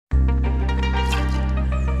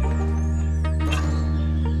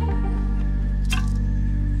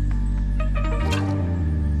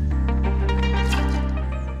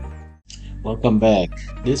Welcome back.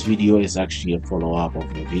 This video is actually a follow-up of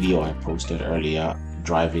a video I posted earlier,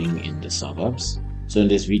 driving in the suburbs. So in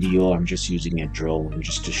this video, I'm just using a drone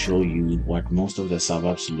just to show you what most of the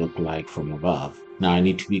suburbs look like from above. Now, I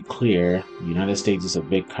need to be clear, the United States is a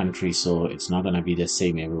big country, so it's not going to be the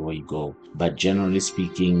same everywhere you go. But generally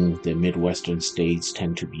speaking, the Midwestern states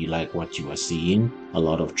tend to be like what you are seeing. A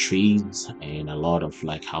lot of trees and a lot of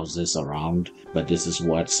like houses around. But this is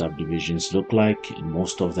what subdivisions look like, and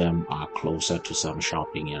most of them are closer to some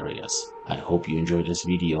shopping areas. I hope you enjoyed this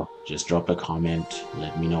video. Just drop a comment,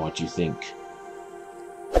 let me know what you think.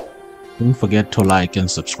 Don't forget to like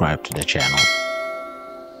and subscribe to the channel.